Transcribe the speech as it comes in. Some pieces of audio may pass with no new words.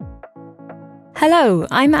Hello,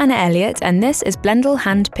 I'm Anna Elliott, and this is Blendl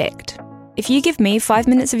Handpicked. If you give me 5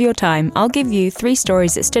 minutes of your time, I'll give you 3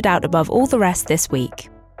 stories that stood out above all the rest this week.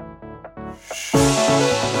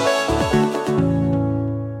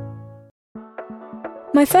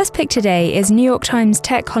 My first pick today is New York Times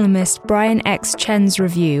tech columnist Brian X. Chen's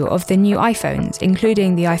review of the new iPhones,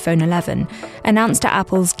 including the iPhone 11, announced at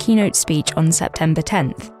Apple's keynote speech on September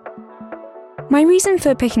 10th. My reason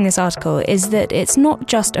for picking this article is that it's not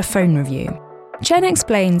just a phone review. Chen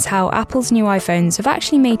explains how Apple's new iPhones have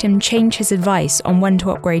actually made him change his advice on when to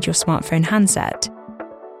upgrade your smartphone handset.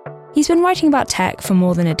 He's been writing about tech for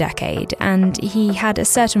more than a decade, and he had a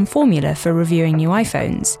certain formula for reviewing new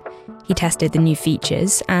iPhones. He tested the new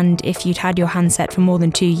features, and if you'd had your handset for more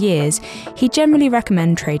than 2 years, he'd generally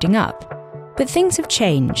recommend trading up. But things have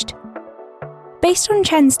changed. Based on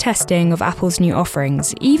Chen's testing of Apple's new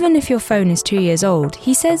offerings, even if your phone is 2 years old,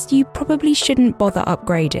 he says you probably shouldn't bother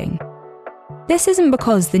upgrading. This isn't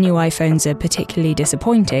because the new iPhones are particularly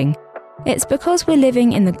disappointing. It's because we're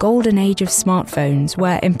living in the golden age of smartphones,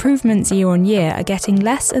 where improvements year on year are getting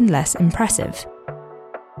less and less impressive.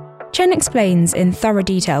 Chen explains in thorough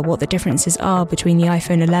detail what the differences are between the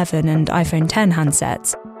iPhone 11 and iPhone 10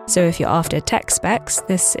 handsets, so if you're after tech specs,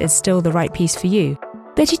 this is still the right piece for you.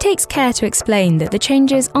 But he takes care to explain that the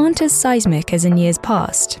changes aren't as seismic as in years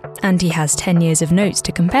past, and he has 10 years of notes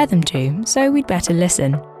to compare them to, so we'd better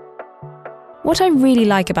listen. What I really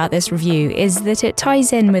like about this review is that it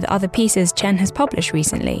ties in with other pieces Chen has published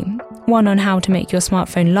recently, one on how to make your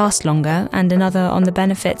smartphone last longer and another on the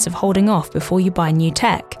benefits of holding off before you buy new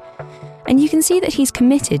tech. And you can see that he's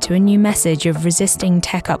committed to a new message of resisting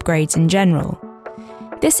tech upgrades in general.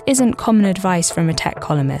 This isn't common advice from a tech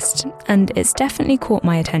columnist, and it's definitely caught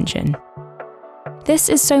my attention. This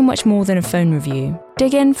is so much more than a phone review.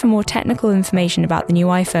 Dig in for more technical information about the new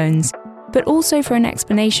iPhones, but also for an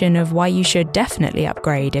explanation of why you should definitely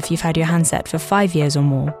upgrade if you've had your handset for 5 years or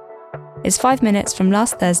more. It's 5 minutes from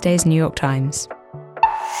last Thursday's New York Times.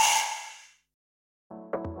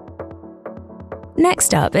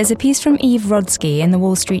 Next up is a piece from Eve Rodsky in the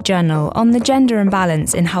Wall Street Journal on the gender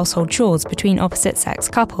imbalance in household chores between opposite-sex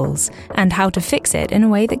couples and how to fix it in a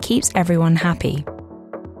way that keeps everyone happy.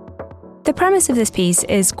 The premise of this piece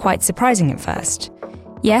is quite surprising at first.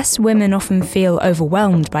 Yes, women often feel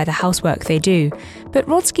overwhelmed by the housework they do, but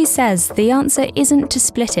Rodsky says the answer isn't to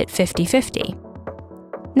split it 50-50.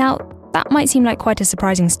 Now, that might seem like quite a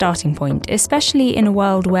surprising starting point, especially in a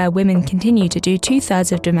world where women continue to do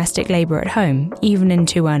 2/3 of domestic labour at home, even in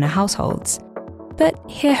 2-earner households. But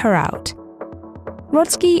hear her out.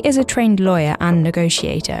 Rodsky is a trained lawyer and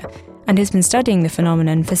negotiator, and has been studying the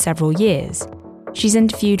phenomenon for several years. She's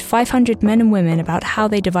interviewed 500 men and women about how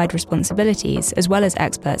they divide responsibilities, as well as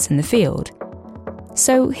experts in the field.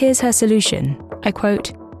 So here's her solution. I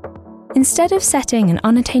quote, "Instead of setting an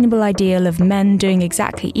unattainable ideal of men doing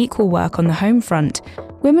exactly equal work on the home front,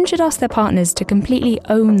 women should ask their partners to completely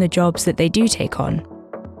own the jobs that they do take on."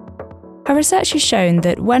 Her research has shown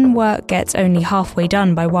that when work gets only halfway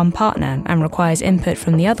done by one partner and requires input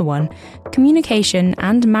from the other one, communication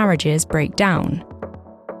and marriages break down.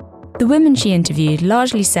 The women she interviewed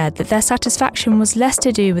largely said that their satisfaction was less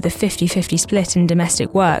to do with a 50-50 split in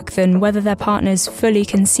domestic work than whether their partners fully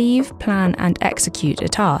conceive, plan, and execute a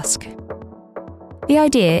task. The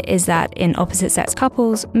idea is that in opposite-sex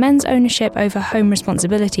couples, men's ownership over home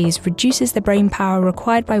responsibilities reduces the brain power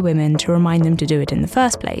required by women to remind them to do it in the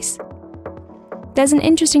first place. There's an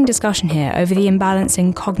interesting discussion here over the imbalance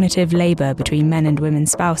in cognitive labour between men and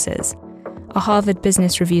women's spouses. A Harvard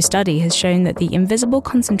Business Review study has shown that the invisible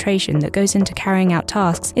concentration that goes into carrying out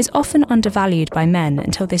tasks is often undervalued by men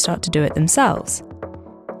until they start to do it themselves.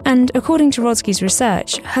 And according to Rodsky's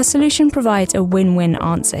research, her solution provides a win-win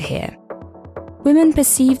answer here. Women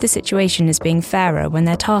perceive the situation as being fairer when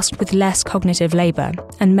they're tasked with less cognitive labour,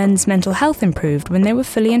 and men's mental health improved when they were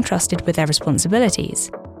fully entrusted with their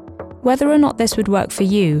responsibilities. Whether or not this would work for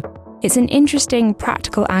you, it's an interesting,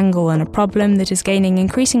 practical angle on a problem that is gaining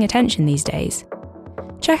increasing attention these days.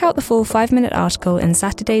 Check out the full 5-minute article in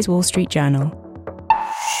Saturday's Wall Street Journal.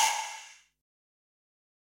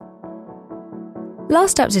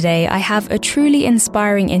 Last up today, I have a truly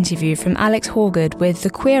inspiring interview from Alex Horgood with the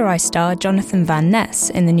Queer Eye star Jonathan Van Ness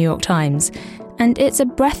in the New York Times, and it's a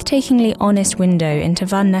breathtakingly honest window into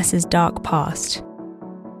Van Ness's dark past.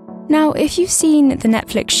 Now, if you've seen the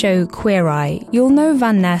Netflix show Queer Eye, you'll know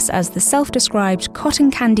Van Ness as the self-described cotton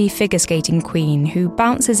candy figure skating queen who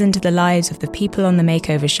bounces into the lives of the people on the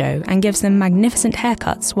makeover show and gives them magnificent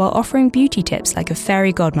haircuts while offering beauty tips like a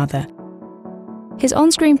fairy godmother. His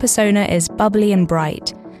on-screen persona is bubbly and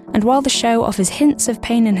bright, and while the show offers hints of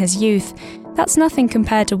pain in his youth, That's nothing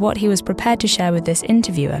compared to what he was prepared to share with this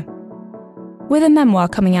interviewer. With a memoir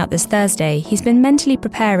coming out this Thursday, he's been mentally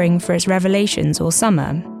preparing for its revelations all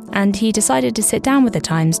summer, and he decided to sit down with the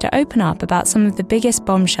Times to open up about some of the biggest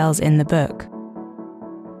bombshells in the book.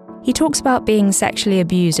 He talks about being sexually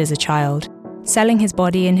abused as a child, selling his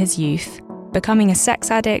body in his youth, becoming a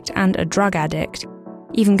sex addict and a drug addict,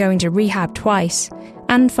 even going to rehab twice,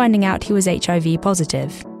 and finding out he was HIV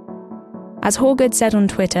positive. As Horgood said on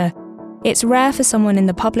Twitter, "It's rare for someone in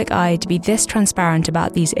the public eye to be this transparent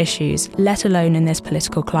about these issues, let alone in this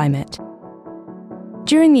political climate."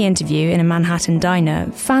 During the interview in a Manhattan diner,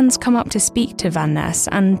 fans come up to speak to Van Ness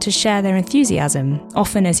and to share their enthusiasm,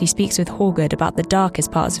 often as he speaks with Horgood about the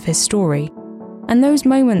darkest parts of his story. And those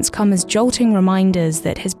moments come as jolting reminders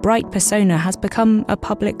that his bright persona has become a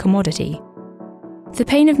public commodity. The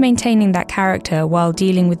pain of maintaining that character while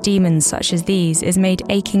dealing with demons such as these is made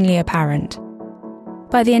achingly apparent.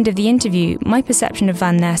 By the end of the interview, my perception of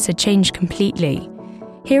Van Ness had changed completely.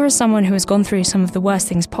 Here is someone who has gone through some of the worst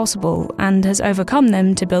things possible and has overcome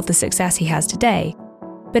them to build the success he has today.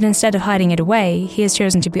 But instead of hiding it away, he has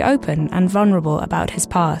chosen to be open and vulnerable about his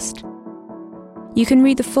past. You can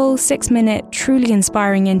read the full 6-minute, truly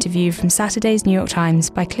inspiring interview from Saturday's New York Times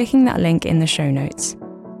by clicking that link in the show notes.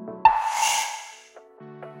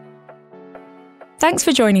 Thanks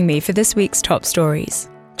for joining me for this week's Top Stories.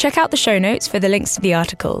 Check out the show notes for the links to the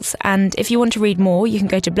articles, and if you want to read more, you can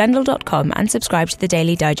go to blendl.com and subscribe to the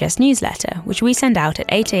Daily Digest newsletter, which we send out at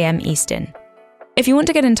 8 a.m. Eastern. If you want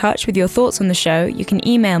to get in touch with your thoughts on the show, you can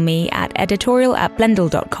email me at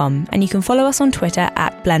editorial@blendl.com, and you can follow us on Twitter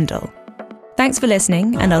 @blendl. Thanks for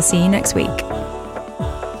listening, and I'll see you next week.